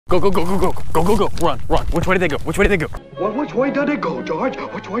Go, go, go, go, go, go, go, go. Run, run. Which way did they go? Which way did they go? Well, which way did it go, George?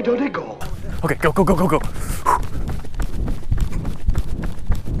 Which way did it go? Okay, go, go, go, go, go.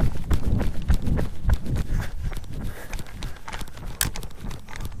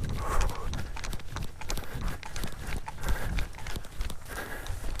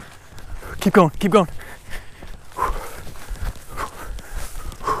 Keep going, keep going.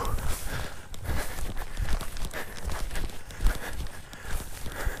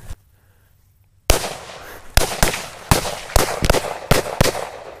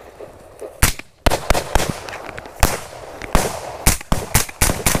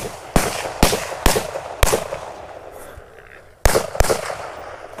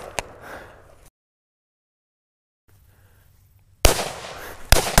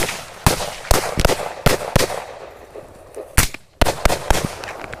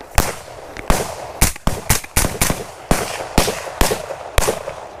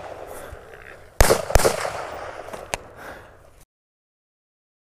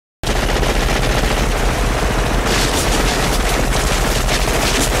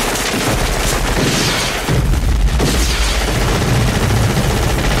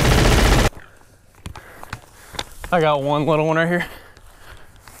 I got one little one right here.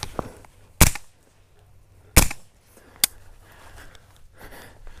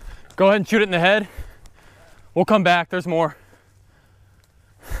 Go ahead and shoot it in the head. We'll come back, there's more.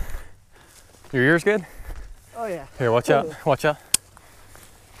 Your ear's good? Oh yeah. Here, watch out, watch out.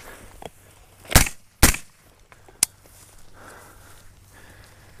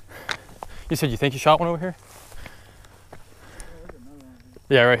 You said you think you shot one over here?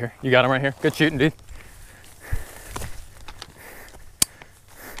 Yeah, right here. You got him right here. Good shooting, dude.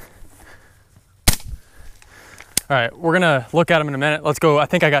 All right, we're gonna look at them in a minute. Let's go. I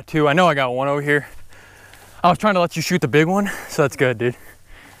think I got two. I know I got one over here. I was trying to let you shoot the big one, so that's good, dude.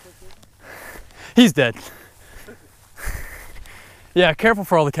 He's dead. Yeah, careful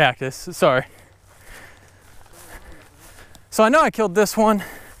for all the cactus. Sorry. So I know I killed this one.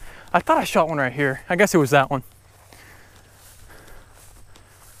 I thought I shot one right here. I guess it was that one.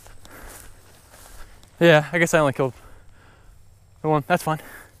 Yeah, I guess I only killed the one. That's fine.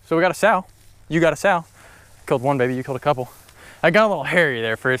 So we got a sow. You got a sow. Killed one, baby. You killed a couple. I got a little hairy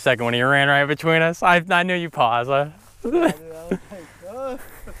there for a second when he ran right between us. I knew you paused.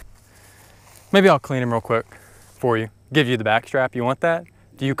 Maybe I'll clean him real quick for you. Give you the back strap. You want that?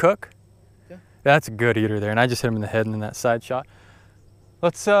 Do you cook? Yeah. That's a good eater there. And I just hit him in the head in that side shot.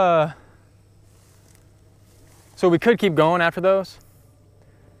 Let's, so we could keep going after those.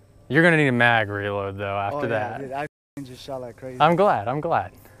 You're gonna need a mag reload though after that. Dude, I just shot like crazy. I'm glad, I'm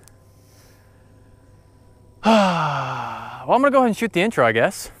glad. Well, I'm gonna go ahead and shoot the intro, I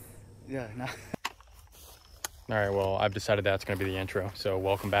guess. Yeah, no. All right, well, I've decided that's gonna be the intro. So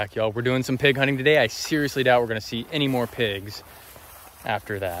welcome back, y'all. We're doing some pig hunting today. I seriously doubt we're gonna see any more pigs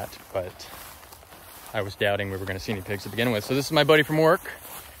after that, but I was doubting we were gonna see any pigs to begin with. So this is my buddy from work.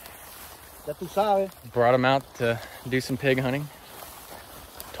 Ya tú sabes. Brought him out to do some pig hunting.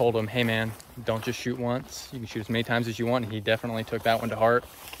 Told him, hey man, don't just shoot once. You can shoot as many times as you want. And he definitely took that one to heart.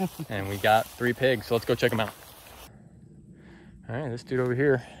 And we got 3 pigs, so let's go check them out. All right, this dude over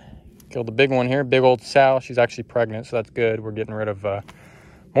here killed the big one here, big old sow. She's actually pregnant, so that's good. We're getting rid of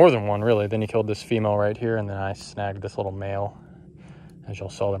more than one, really. Then he killed this female right here, and then I snagged this little male. As y'all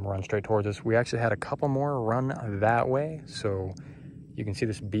saw them run straight towards us. We actually had a couple more run that way, so you can see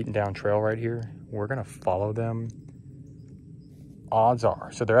this beaten down trail right here. We're gonna follow them. Odds are,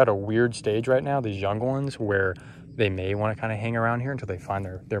 so they're at a weird stage right now, these young ones, where they may want to kind of hang around here until they find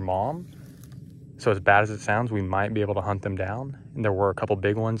their mom. So as bad as it sounds, we might be able to hunt them down. And there were a couple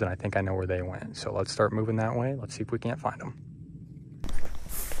big ones, and I think I know where they went. So let's start moving that way. Let's see if we can't find them.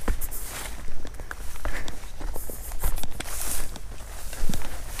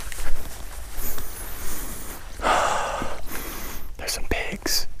 There's some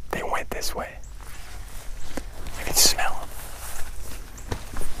pigs. They went this way. I can smell them.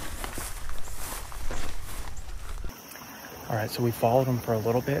 All right, so we followed them for a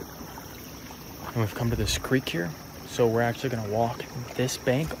little bit, and we've come to this creek here. So we're actually gonna walk this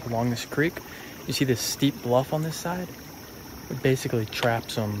bank along this creek. You see this steep bluff on this side? It basically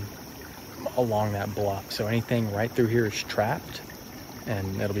traps them along that bluff. So anything right through here is trapped,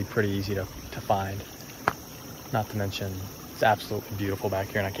 and it'll be pretty easy to find. Not to mention, it's absolutely beautiful back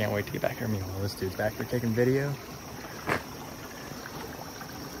here, and I can't wait to get back here. Meanwhile, this dude's back there taking video. All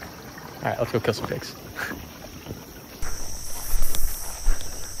right, let's go kill some pigs.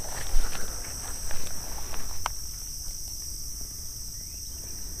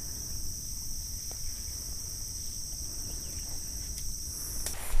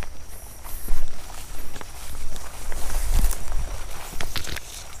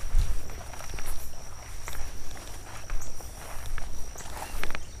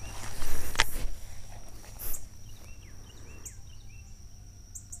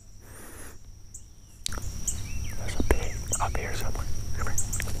 here somewhere. Come here.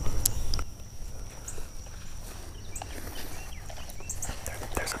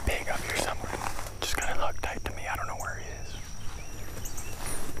 There's a pig up here somewhere. Just gotta hug tight to me. I don't know where he is.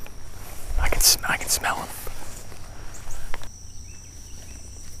 I can smell him.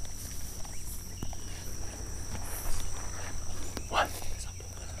 What?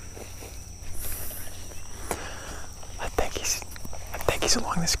 I think he's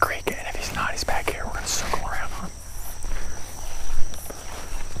along this creek, and if he's not, he's back here. We're gonna circle around on him.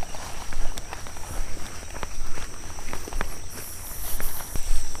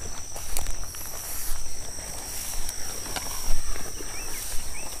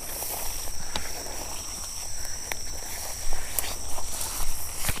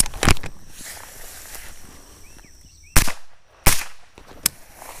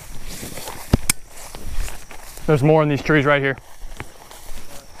 There's more in these trees right here.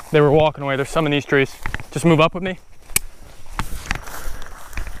 They were walking away. There's some in these trees. Just move up with me.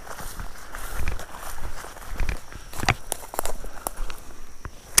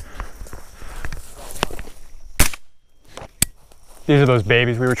 These are those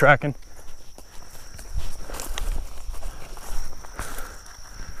babies we were tracking.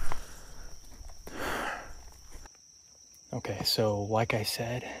 Okay, so like I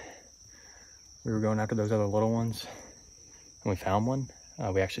said, we were going after those other little ones, and we found one.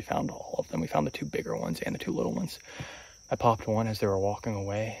 We actually found all of them. We found the two bigger ones and the two little ones. I popped one as they were walking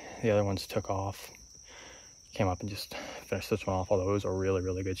away. The other ones took off. Came up and just finished this one off, although it was a really,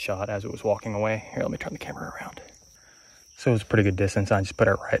 really good shot as it was walking away. Here, let me turn the camera around. So it was a pretty good distance. I just put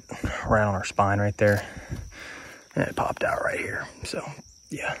it right on our spine right there. And it popped out right here. So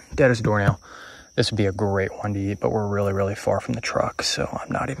yeah, dead as a doornail. This would be a great one to eat, but we're really, really far from the truck, so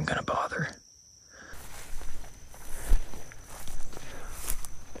I'm not even gonna bother.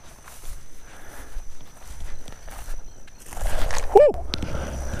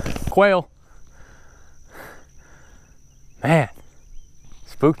 Quail. Man,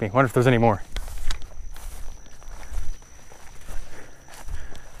 spooked me. Wonder if there's any more.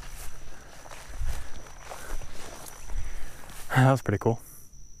 That was pretty cool.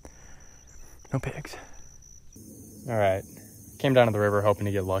 No pigs. All right, came down to the river hoping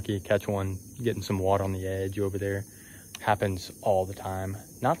to get lucky, catch one, getting some water on the edge over there. Happens all the time.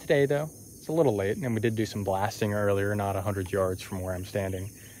 Not today though. It's a little late, and we did do some blasting earlier, not 100 yards from where I'm standing.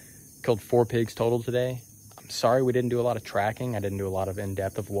 Killed 4 pigs total today. I'm sorry we didn't do a lot of tracking. I didn't do a lot of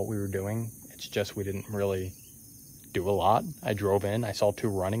in-depth of what we were doing. It's just we didn't really do a lot. I drove in, I saw 2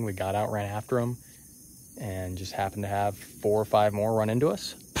 running. We got out, ran after them, and just happened to have 4 or 5 more run into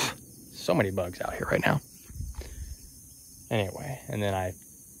us. So many bugs out here right now. Anyway, and then I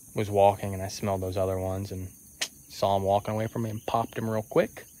was walking and I smelled those other ones and saw them walking away from me and popped them real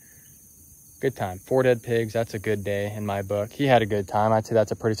quick. Good time. 4 dead pigs. That's a good day in my book. He had a good time. I'd say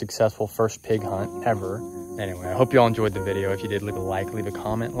that's a pretty successful first pig hunt ever. Anyway, I hope you all enjoyed the video. If you did, leave a like, leave a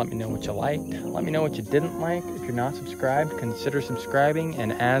comment. Let me know what you liked. Let me know what you didn't like. If you're not subscribed, consider subscribing.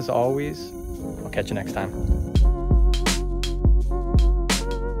 And as always, I'll catch you next time.